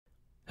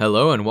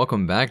Hello and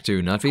welcome back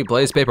to Nutfee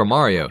Plays Paper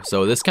Mario.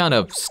 So this kind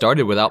of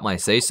started without my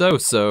say-so,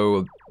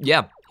 so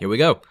yeah, here we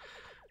go.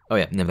 Oh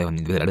yeah,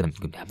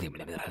 Koopa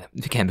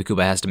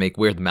has to make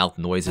weird mouth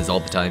noises all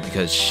the time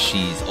because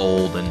she's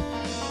old and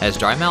has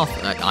dry mouth.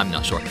 I'm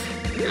not sure.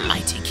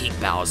 Mighty King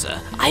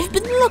Bowser, I've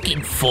been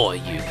looking for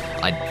you.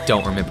 I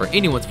don't remember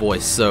anyone's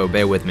voice, so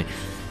bear with me.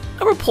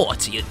 A report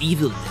to your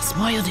evilness.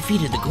 Mario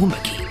defeated the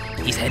Goomba King.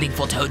 He's heading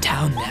for Toad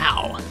Town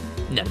now.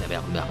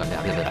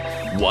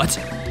 What?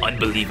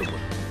 Unbelievable.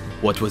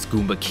 What was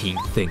Goomba King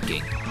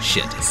thinking?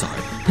 Shit,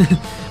 sorry.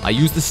 I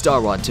used the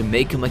Star Rod to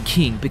make him a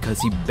king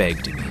because he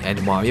begged me,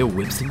 and Mario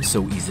whips him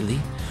so easily.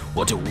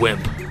 What a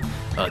wimp.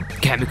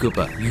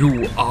 Koopa,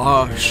 you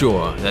are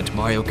sure that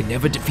Mario can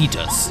never defeat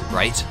us,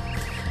 right?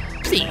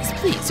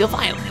 Please, your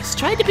violence.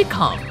 Try to be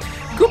calm.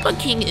 Goomba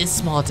King is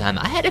small time.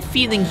 I had a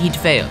feeling he'd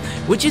fail,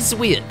 which is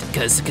weird,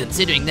 because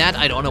considering that,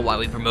 I don't know why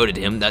we promoted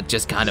him. That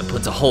just kind of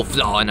puts a whole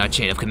flaw in our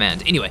chain of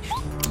command. Anyway,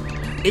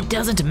 it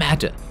doesn't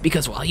matter,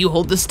 because while you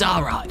hold the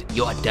Star Rod,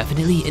 you are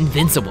definitely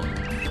invincible.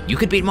 You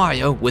could beat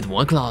Mario with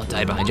one claw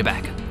tied behind your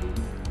back.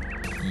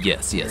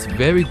 Yes,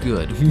 very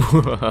good. I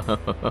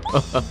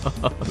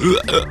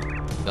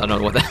don't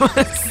know what that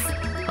was.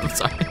 I'm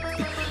sorry.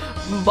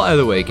 By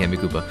the way,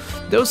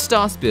 Koopa, those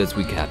star spirits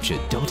we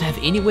captured don't have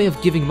any way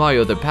of giving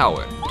Mario their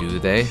power, do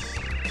they?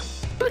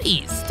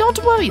 Please,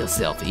 don't worry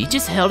yourself. He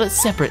just held it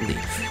separately.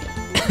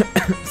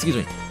 Excuse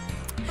me.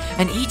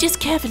 And each is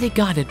carefully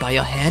guarded by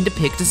your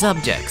hand-picked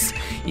subjects.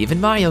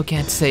 Even Mario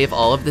can't save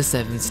all of the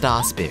 7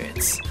 star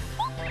spirits.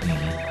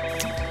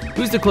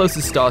 Who's the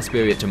closest star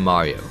spirit to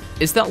Mario?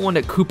 It's that one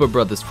at Koopa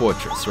Brothers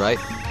Fortress, right?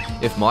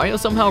 If Mario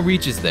somehow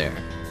reaches there,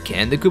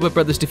 can the Koopa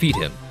Brothers defeat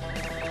him?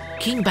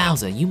 King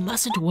Bowser, you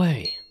mustn't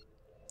worry.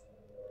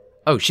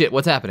 Oh shit,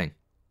 what's happening?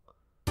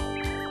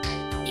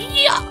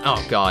 Yeah!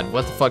 Oh god,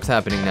 what the fuck's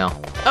happening now?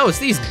 Oh, it's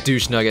these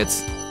douche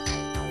nuggets.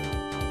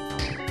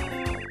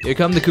 Here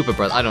come the Koopa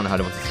Brothers. I don't know how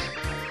to...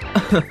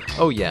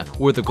 Oh yeah,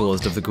 we're the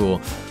coolest of the cool.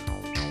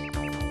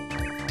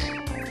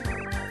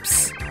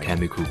 Psst,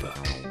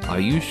 Koopa, are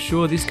you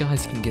sure these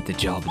guys can get the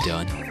job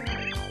done?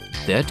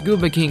 That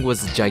Goomba King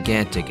was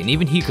gigantic, and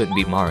even he couldn't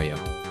beat Mario.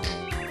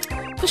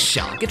 The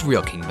shock, get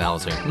real, King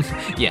Bowser.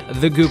 Yeah,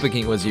 the Goomba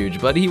King was huge,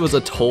 but he was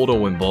a total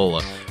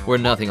Wimbola. We're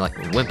nothing like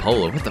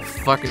Wimpola, what the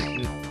fuck?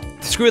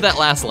 Screw that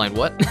last line,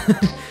 what?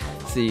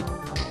 See,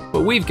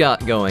 what we've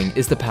got going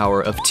is the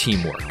power of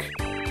teamwork.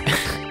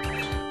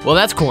 Well,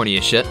 that's corny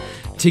as shit.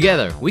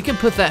 Together, we can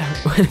put the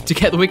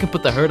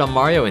hurt on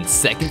Mario in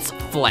seconds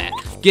flat.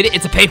 Get it?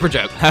 It's a paper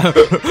joke.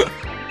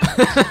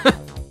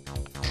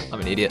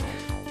 I'm an idiot.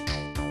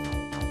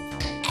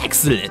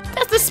 Excellent,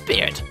 that's the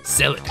spirit.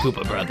 Sell it,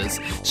 Koopa Brothers.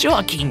 Show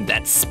our king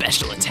that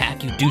special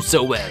attack you do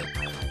so well.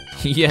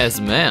 Yes,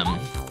 ma'am.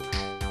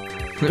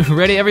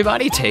 Ready,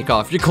 everybody? Take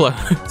off your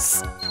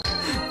clothes.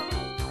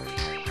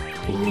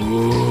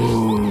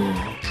 Ooh.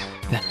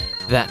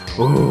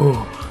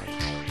 Ooh.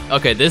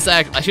 Okay, this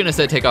act, I shouldn't have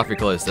said take off your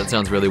clothes. That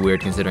sounds really weird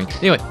considering.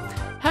 Anyway,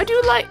 how'd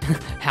you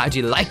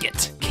like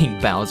it, King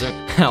Bowser?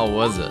 How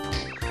was it?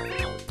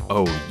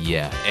 Oh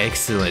yeah,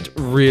 excellent.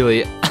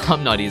 Really,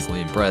 I'm not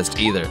easily impressed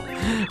either.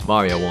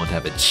 Mario won't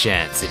have a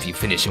chance if you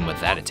finish him with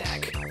that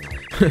attack.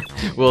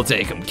 We'll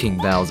take him, King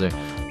Bowser.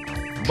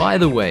 By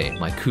the way,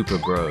 my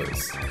Koopa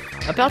bros,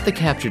 about the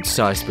captured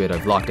star spirit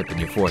I've locked up in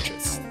your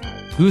fortress.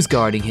 Who's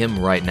guarding him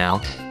right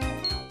now?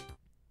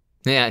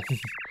 Yeah,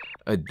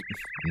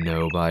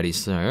 nobody,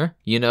 sir.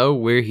 You know,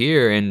 we're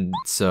here, and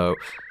so...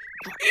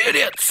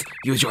 Idiots!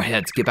 Use your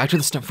heads, get back to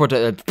the stuff for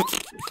the...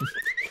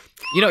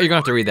 You know, you're gonna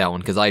have to read that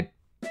one, because I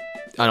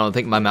don't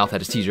think my mouth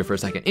had a seizure for a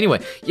second. Anyway,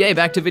 yay,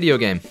 back to video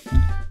game.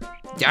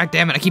 God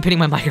damn it, I keep hitting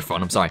my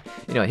microphone, I'm sorry.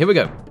 Anyway, here we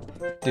go.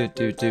 I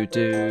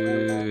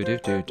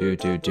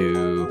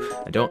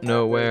don't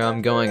know where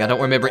I'm going. I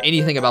don't remember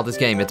anything about this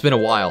game. It's been a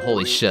while,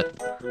 holy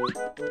shit.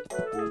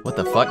 What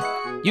the fuck?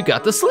 You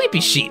got the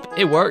sleepy sheep.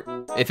 It worked.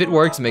 If it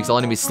works, it makes all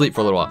enemies sleep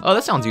for a little while. Oh,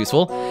 that sounds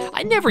useful.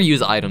 I never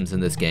use items in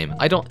this game.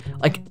 I don't,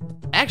 like,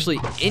 actually,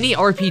 any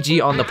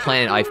RPG on the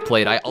planet I've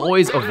played, I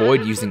always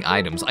avoid using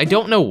items. I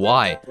don't know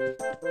why.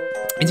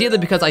 It's either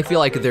because I feel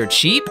like they're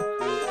cheap,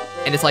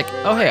 and it's like,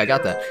 oh hey, I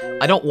got that.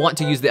 I don't want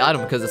to use the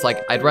item because it's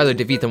like, I'd rather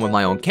defeat them with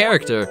my own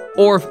character,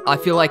 or I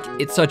feel like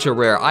it's such a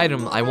rare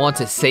item, I want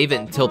to save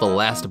it until the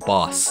last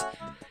boss.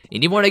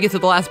 And even when I get to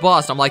the last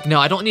boss, I'm like, no,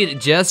 I don't need it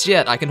just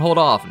yet, I can hold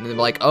off. And they're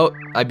like, oh,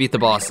 I beat the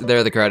boss, there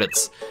are the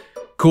credits.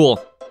 Cool.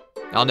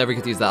 I'll never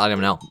get to use that item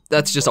now.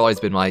 That's just always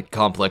been my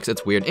complex,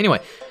 it's weird. Anyway,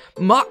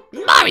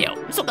 Mario,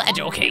 I'm so glad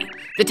you're okay.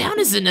 The town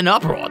is in an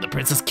uproar. The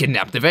princess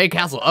kidnapped, the very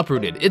castle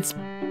uprooted. It's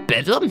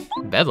bedlam?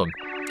 Bedlam?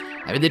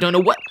 I really don't know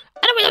what...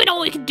 I don't really know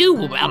what we can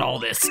do about all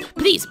this.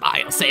 Please,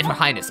 Mario, save her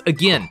highness.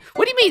 Again,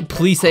 what do you mean,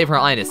 please save her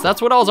highness?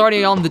 That's what I was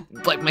already on the,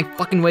 like, my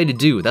fucking way to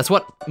do. That's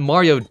what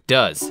Mario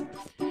does.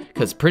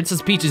 Because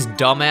Princess Peach's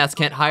dumbass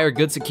can't hire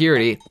good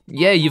security.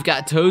 Yeah, you've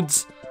got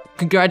Toads.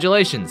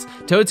 Congratulations.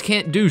 Toads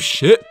can't do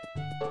shit.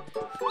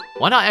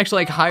 Why not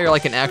actually, like, hire,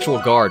 like, an actual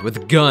guard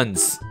with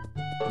guns?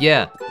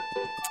 Yeah.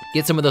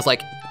 Get some of those,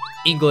 like,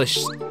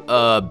 English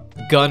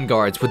gun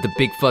guards with the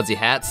big fuzzy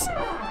hats.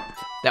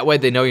 That way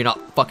they know you're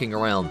not fucking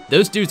around.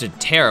 Those dudes are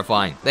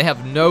terrifying. They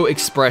have no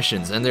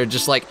expressions, and they're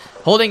just like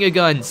holding a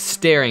gun,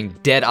 staring,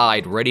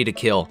 dead-eyed, ready to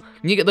kill.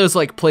 And you get those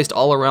like placed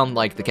all around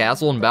like the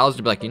castle, and Bowser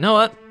to be like, you know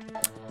what?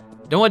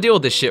 Don't want to deal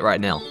with this shit right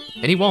now.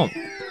 And he won't.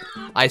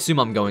 I assume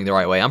I'm going the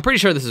right way. I'm pretty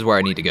sure this is where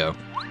I need to go.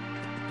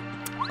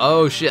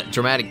 Oh shit,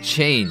 dramatic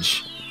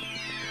change.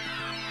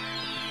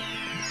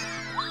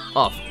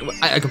 Oh,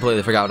 I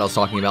completely forgot what I was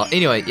talking about.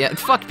 Anyway, yeah,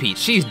 fuck Peach,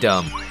 she's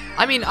dumb.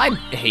 I mean, I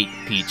hate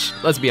Peach,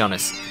 let's be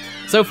honest.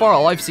 So far,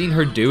 all I've seen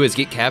her do is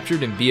get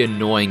captured and be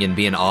annoying and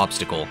be an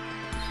obstacle.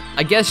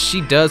 I guess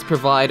she does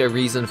provide a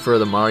reason for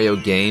the Mario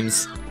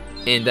games,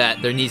 in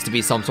that there needs to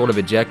be some sort of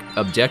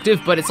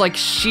objective, but it's like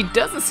she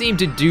doesn't seem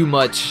to do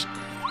much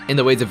in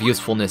the ways of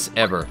usefulness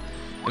ever.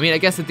 I mean, I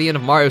guess at the end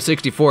of Mario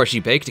 64, she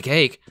baked a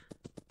cake.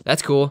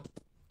 That's cool.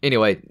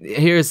 Anyway,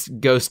 here's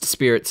Ghost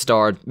Spirit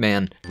Star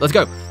Man. Let's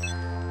go.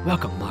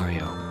 Welcome,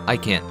 Mario. I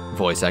can't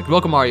voice act.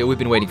 Welcome, Mario. We've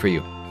been waiting for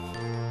you.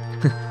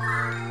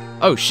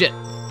 Oh, shit.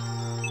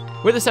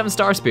 We're the 7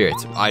 Star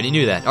Spirits. I already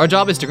knew that. Our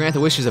job is to grant the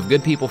wishes of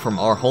good people from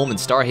our home in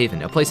Star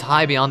Haven, a place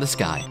high beyond the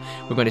sky.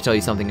 We're going to tell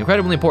you something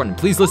incredibly important.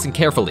 Please listen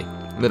carefully.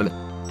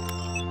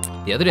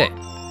 The other day,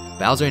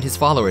 Bowser and his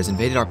followers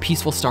invaded our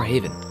peaceful Star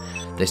Haven.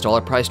 They stole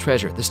our prized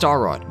treasure, the Star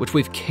Rod, which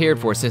we've cared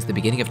for since the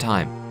beginning of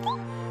time.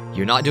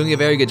 You're not doing a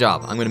very good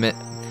job, I'm gonna admit.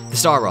 The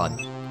Star Rod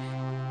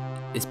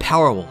is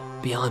powerful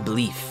beyond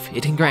belief.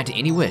 It can grant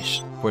any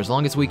wish. For as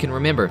long as we can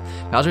remember,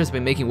 Bowser has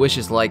been making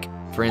wishes like,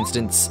 for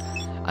instance,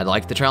 I'd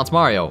like to trounce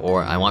Mario,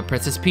 or I want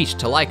Princess Peach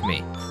to like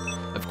me.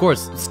 Of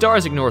course,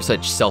 stars ignore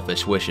such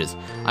selfish wishes.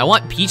 I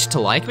want Peach to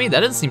like me? That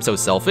doesn't seem so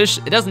selfish.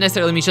 It doesn't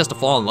necessarily mean she has to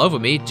fall in love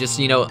with me, just,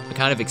 you know,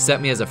 kind of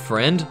accept me as a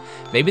friend.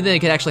 Maybe they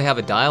could actually have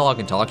a dialogue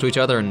and talk to each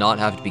other and not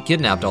have to be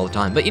kidnapped all the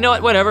time. But you know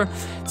what, whatever.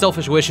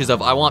 Selfish wishes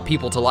of, I want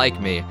people to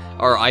like me,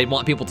 or I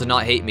want people to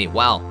not hate me.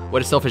 Wow,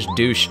 what a selfish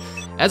douche.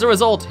 As a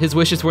result, his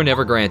wishes were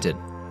never granted,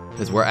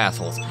 because we're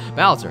assholes.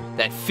 Bowser,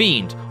 that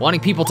fiend, wanting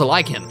people to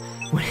like him.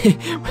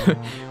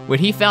 When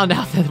he found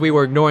out that we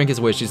were ignoring his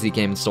wishes, he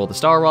came and stole the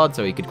Star Rod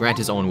so he could grant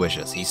his own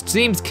wishes. He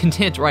seems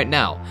content right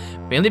now,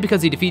 mainly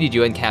because he defeated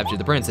you and captured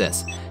the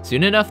princess.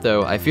 Soon enough,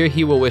 though, I fear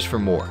he will wish for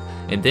more,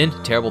 and then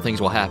terrible things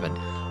will happen.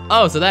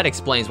 Oh, so that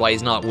explains why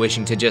he's not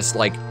wishing to just,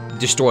 like,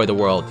 destroy the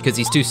world, because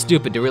he's too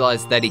stupid to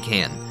realize that he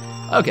can.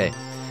 Okay.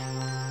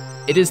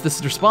 It is the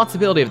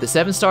responsibility of the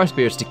 7 Star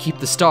Spirits to keep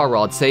the Star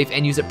Rod safe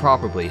and use it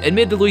properly.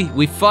 Admittedly,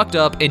 we fucked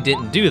up and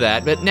didn't do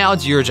that, but now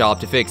it's your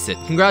job to fix it.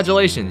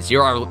 Congratulations,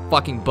 you're our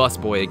fucking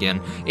busboy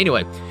again.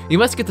 Anyway, you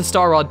must get the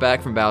Star Rod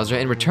back from Bowser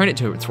and return it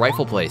to its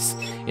rightful place.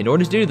 In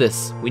order to do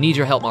this, we need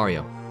your help,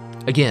 Mario.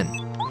 Again.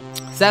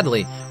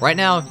 Sadly, right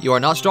now, you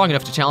are not strong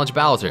enough to challenge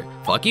Bowser.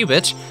 Fuck you,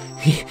 bitch.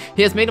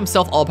 He has made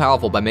himself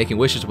all-powerful by making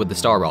wishes with the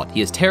Star Rod.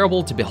 He is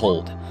terrible to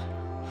behold.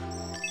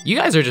 You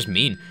guys are just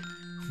mean.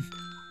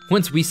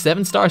 Once we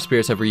 7 Star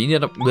Spirits have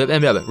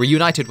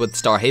reunited with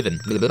Star Haven,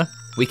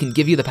 we can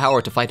give you the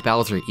power to fight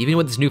Bowser, even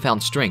with his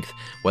newfound strength.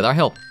 With our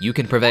help, you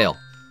can prevail.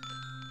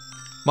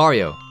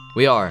 Mario,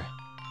 we are...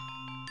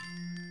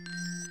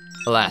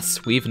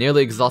 Alas, we've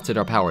nearly exhausted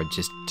our power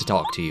just to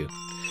talk to you.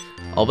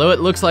 Although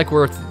it looks like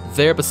we're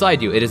there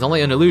beside you, it is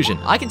only an illusion.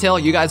 I can tell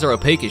you guys are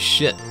opaque as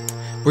shit.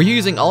 We're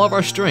using all of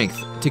our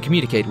strength to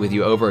communicate with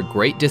you over a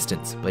great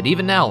distance, but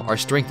even now, our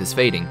strength is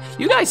fading.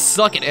 You guys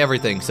suck at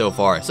everything so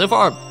far. So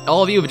far,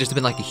 all of you have just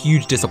been like a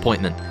huge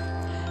disappointment.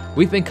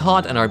 We've been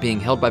caught and are being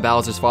held by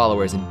Bowser's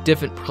followers in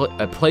different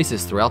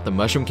places throughout the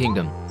Mushroom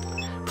Kingdom.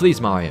 Please,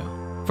 Mario.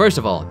 First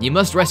of all, you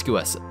must rescue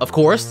us. Of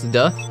course,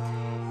 duh.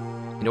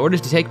 In order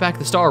to take back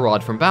the Star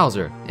Rod from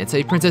Bowser and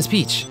save Princess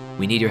Peach,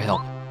 we need your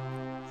help.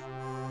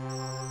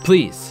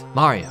 Please,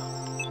 Mario.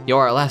 You're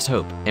our last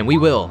hope, and we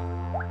will.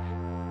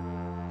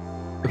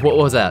 What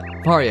was that?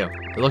 Mario,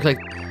 it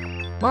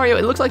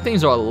looks like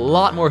things are a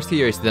lot more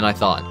serious than I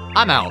thought.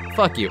 I'm out,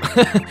 fuck you.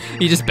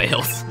 He just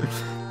bails.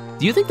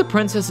 Do you think the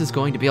princess is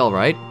going to be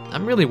alright?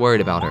 I'm really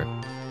worried about her.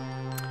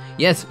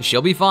 Yes,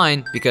 she'll be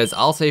fine, because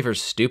I'll save her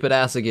stupid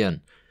ass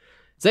again.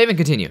 Save and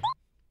continue.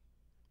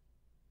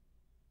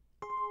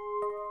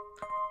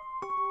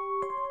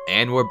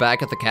 And we're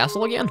back at the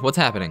castle again? What's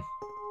happening?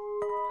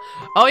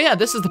 Oh yeah,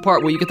 this is the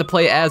part where you get to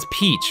play as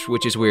Peach,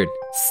 which is weird.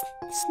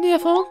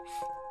 Sniffle?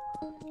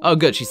 Oh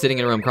good, she's sitting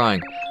in a room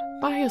crying.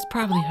 Mario's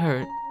probably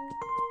hurt.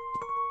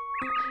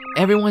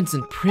 Everyone's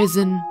in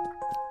prison.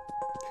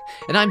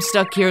 And I'm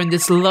stuck here in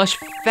this lush,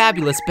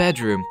 fabulous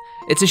bedroom.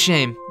 It's a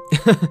shame.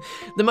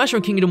 The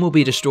Mushroom Kingdom will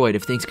be destroyed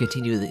if things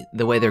continue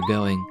the way they're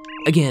going.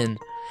 Again.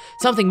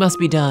 Something must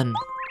be done.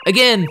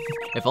 Again!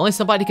 If only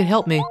somebody could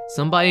help me.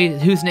 Somebody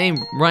whose name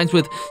rhymes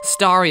with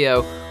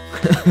Stario.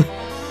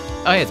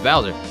 Oh yeah, it's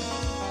Bowser.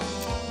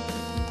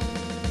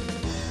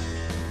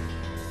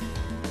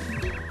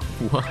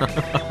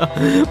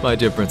 My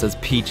dear Princess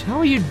Peach, how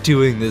are you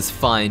doing this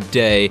fine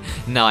day,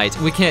 night?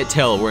 We can't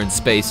tell, we're in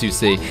space, you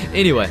see.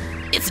 Anyway.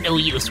 It's no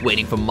use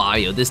waiting for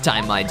Mario this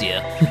time, my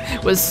dear.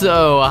 We're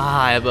so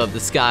high above the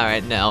sky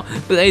right now.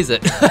 Blaze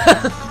it.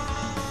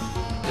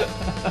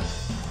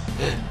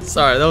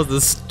 Sorry, that was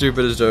the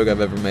stupidest joke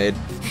I've ever made.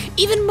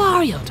 Even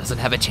Mario doesn't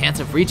have a chance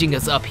of reaching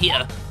us up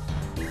here.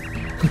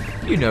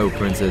 You know,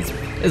 Princess,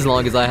 as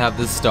long as I have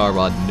this star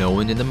rod, no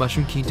one in the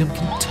Mushroom Kingdom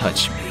can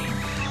touch me.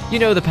 You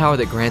know the power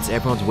that grants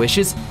everyone's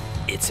wishes?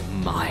 It's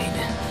mine.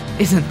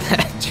 Isn't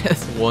that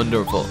just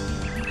wonderful?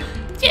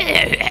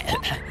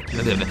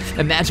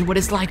 Imagine what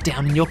it's like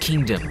down in your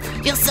kingdom.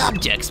 Your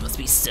subjects must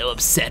be so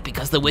upset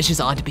because the wishes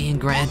aren't being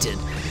granted.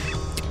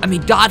 I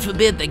mean, God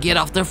forbid they get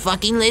off their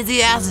fucking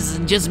lazy asses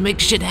and just make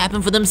shit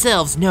happen for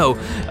themselves. No.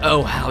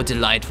 Oh, how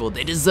delightful.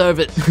 They deserve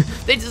it.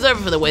 They deserve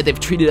it for the way they've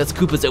treated us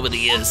Koopas over the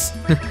years.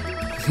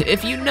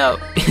 If you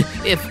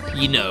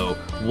know,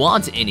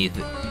 want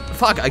anything.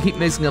 Fuck, I keep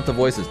mixing up the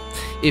voices.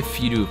 If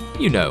you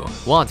do,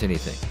 want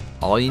anything,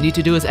 all you need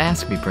to do is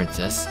ask me,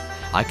 Princess.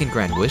 I can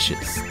grant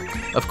wishes.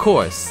 Of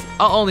course,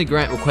 I'll only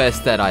grant requests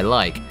that I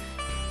like.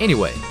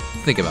 Anyway,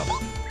 think about it.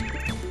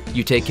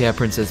 You take care,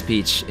 Princess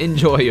Peach.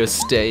 Enjoy your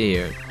stay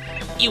here.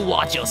 You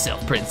watch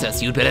yourself,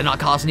 Princess. You'd better not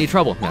cause any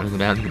trouble.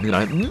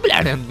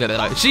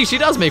 She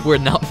does make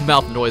weird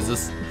mouth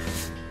noises.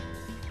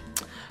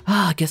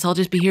 I guess I'll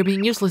just be here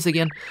being useless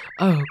again.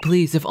 Oh,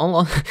 please, if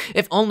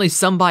only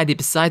somebody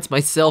besides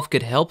myself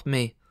could help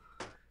me.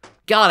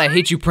 God, I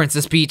hate you,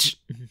 Princess Peach.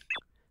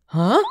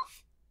 Huh?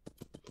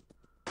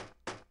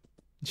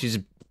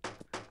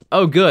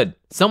 Oh, good.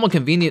 Someone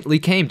conveniently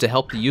came to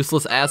help the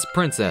useless-ass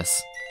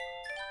princess.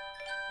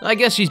 I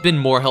guess she's been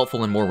more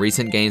helpful in more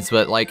recent games,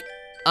 but, like,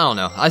 I don't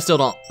know. I still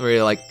don't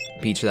really like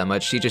Peach that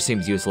much. She just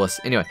seems useless.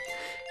 Anyway.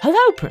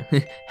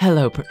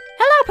 Hello,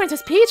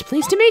 Princess Peach.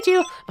 Pleased to meet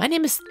you. My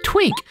name is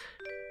Twink.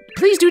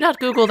 Please do not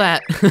Google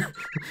that.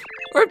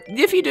 Or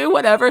if you do,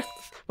 whatever.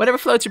 Whatever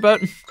floats your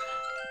boat.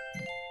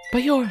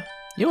 But you're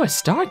a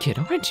star kid,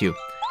 aren't you?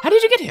 How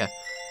did you get here?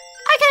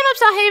 I came up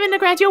Star Haven to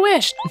grant your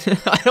wish.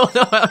 I don't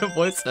know how to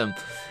voice him.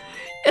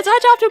 It's our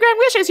job to grant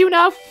wishes, you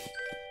know.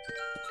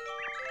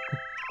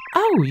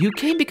 Oh, you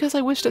came because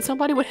I wished that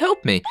somebody would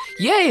help me.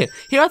 Yay!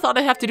 Here I thought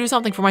I'd have to do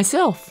something for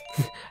myself.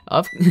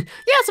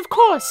 Yes, of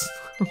course.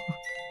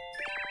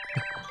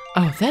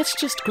 Oh, that's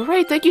just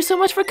great. Thank you so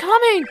much for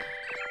coming.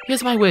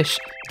 Here's my wish.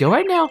 Go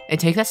right now and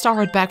take that star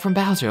rod back from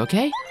Bowser,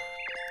 okay?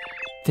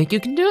 Think you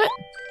can do it?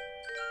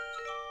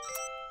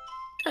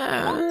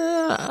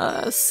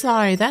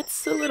 Sorry,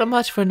 that's a little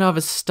much for a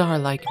novice star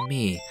like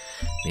me.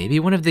 Maybe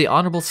one of the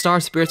honorable star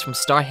spirits from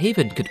Star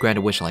Haven could grant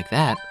a wish like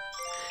that.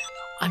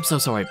 I'm so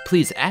sorry.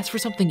 Please, ask for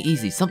something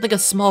easy, something a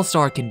small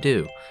star can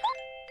do.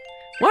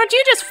 Weren't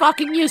you just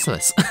fucking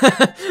useless?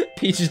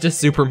 Peach is just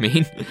super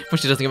mean when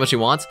she doesn't get what she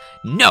wants.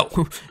 No,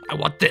 I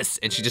want this.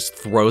 And she just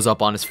throws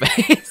up on his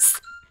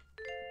face.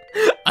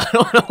 I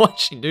don't know why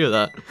she'd do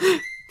that.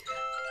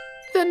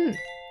 Then,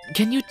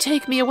 can you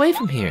take me away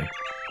from here?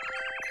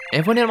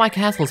 Everyone in my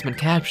castle has been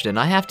captured, and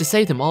I have to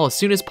save them all as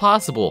soon as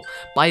possible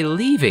by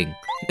leaving.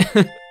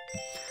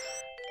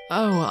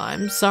 Oh,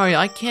 I'm sorry.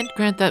 I can't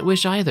grant that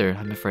wish either,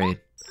 I'm afraid.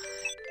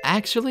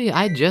 Actually,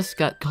 I just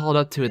got called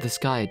up to the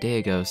sky a day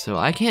ago, so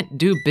I can't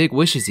do big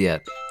wishes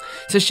yet.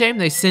 It's a shame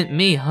they sent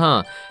me,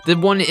 huh? The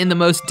one in the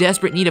most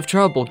desperate need of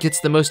trouble gets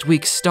the most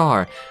weak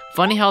star.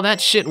 Funny how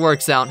that shit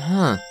works out,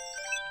 huh?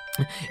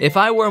 If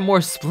I were a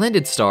more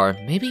splendid star,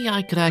 maybe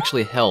I could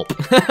actually help.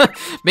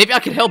 Maybe I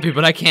could help you,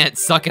 but I can't.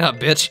 Suck it up,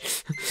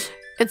 bitch.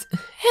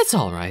 It's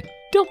alright.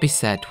 Don't be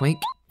sad,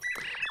 Twink.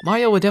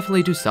 Mario will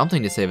definitely do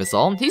something to save us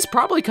all. He's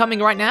probably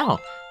coming right now.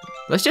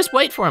 Let's just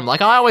wait for him,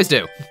 like I always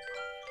do.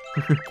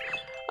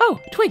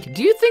 Oh, Twink,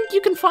 do you think you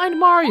can find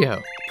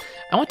Mario?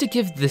 I want to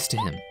give this to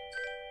him.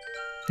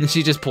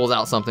 She just pulls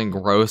out something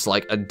gross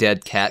like a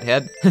dead cat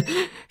head.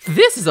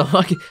 This is a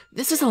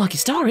lucky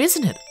star,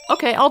 isn't it?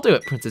 Okay, I'll do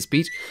it, Princess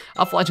Peach.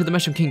 I'll fly to the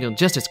Mushroom Kingdom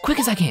just as quick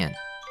as I can.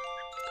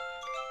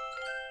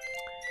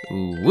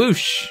 Ooh,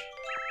 whoosh.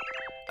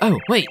 Oh,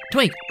 wait,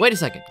 Twink, wait a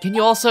second. Can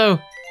you also...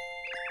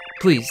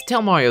 Please,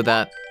 tell Mario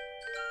that...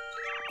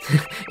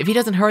 If he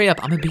doesn't hurry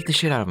up, I'm gonna beat the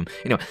shit out of him.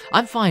 You know,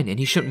 I'm fine and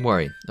he shouldn't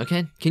worry,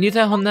 okay? Can you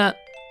tell him that?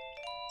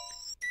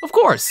 Of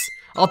course!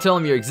 I'll tell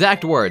him your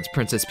exact words,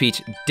 Princess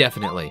Peach,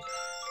 definitely.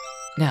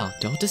 Now,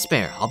 don't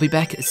despair. I'll be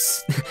back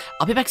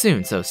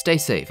soon, so stay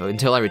safe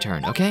until I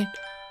return, okay?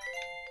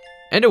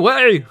 And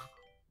away!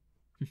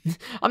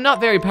 I'm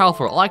not very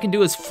powerful. All I can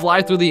do is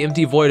fly through the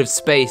empty void of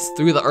space,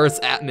 through the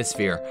Earth's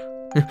atmosphere,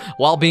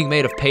 while being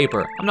made of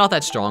paper. I'm not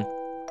that strong.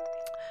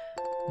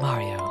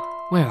 Mario,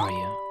 where are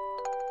you?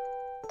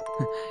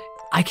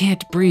 I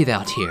can't breathe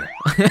out here.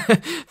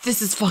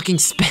 This is fucking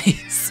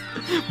space.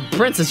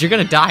 Princess, you're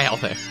gonna die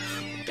out there.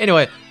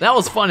 Anyway, that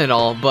was fun and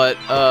all, but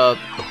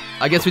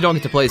I guess we don't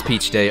get to play as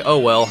Peach today. Oh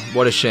well,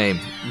 what a shame.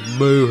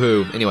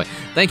 Boo-hoo. Anyway,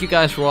 thank you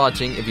guys for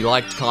watching. If you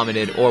liked,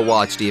 commented, or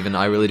watched even,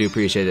 I really do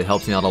appreciate it. It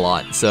helps me out a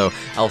lot. So,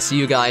 I'll see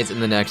you guys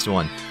in the next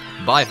one.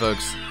 Bye,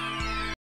 folks.